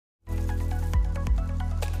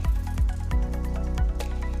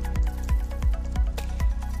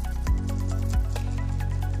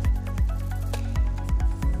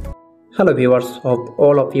Hello viewers, hope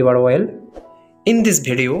all of you are well. In this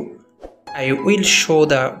video, I will show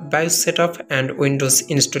the BIOS setup and Windows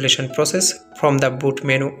installation process from the boot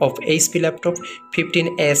menu of HP laptop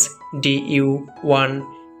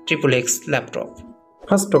 15s-du1xxx laptop.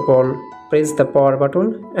 First of all, press the power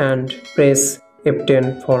button and press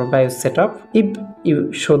F10 for BIOS setup. If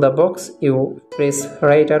you show the box, you press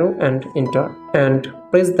right arrow and enter. And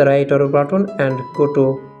press the right arrow button and go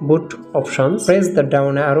to boot options. Press the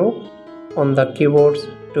down arrow on the keyboard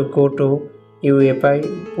to go to UEFI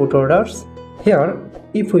boot orders. Here,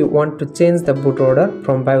 if we want to change the boot order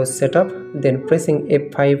from BIOS setup, then pressing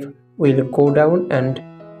F5 will go down and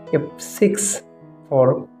F6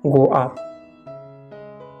 for go up.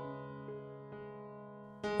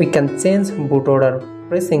 We can change boot order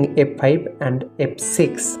pressing F5 and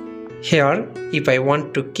F6. Here, if I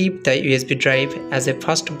want to keep the USB drive as a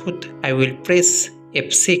first boot, I will press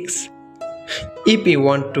F6. If you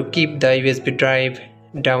want to keep the USB drive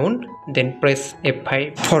down, then press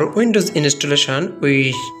F5. For Windows installation,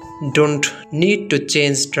 we don't need to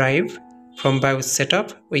change drive from BIOS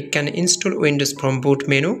setup. We can install Windows from boot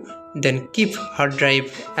menu, then keep hard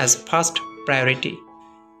drive as first priority.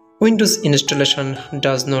 Windows installation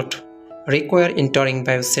does not require entering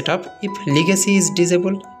BIOS setup if Legacy is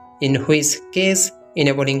disabled, in which case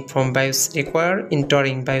enabling from BIOS require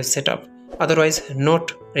entering BIOS setup, otherwise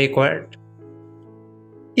not required.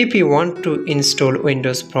 If you want to install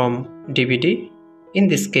Windows from DVD, in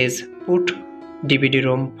this case put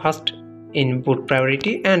DVD-ROM first in boot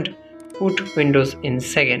priority and put Windows in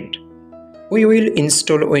second. We will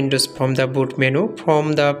install Windows from the boot menu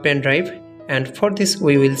from the pendrive, and for this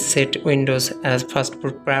we will set Windows as first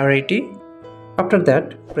boot priority. After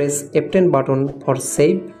that, press F10 button for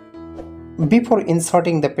save. Before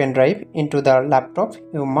inserting the pendrive into the laptop,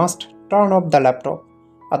 you must turn off the laptop,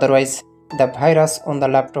 otherwise the virus on the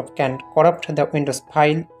laptop can corrupt the Windows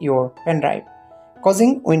file your pendrive,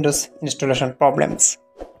 causing Windows installation problems.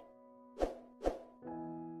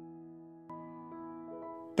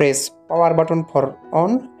 Press power button for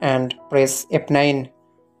on and press F9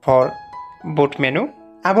 for boot menu.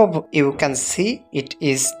 Above you can see it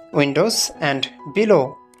is Windows and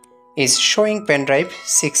below is showing pendrive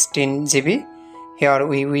 16 GB. Here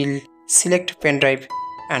we will select pendrive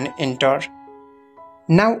and enter.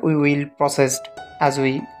 Now we will process as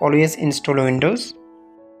we always install Windows.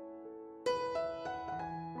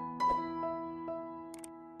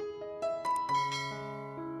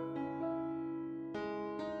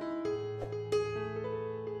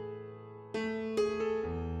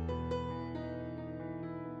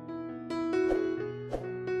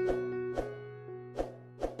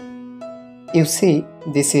 You see,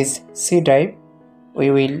 this is C drive.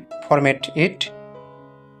 We will format it.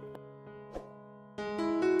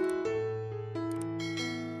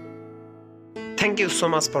 Thank you so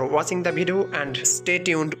much for watching the video and stay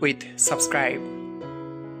tuned with subscribe.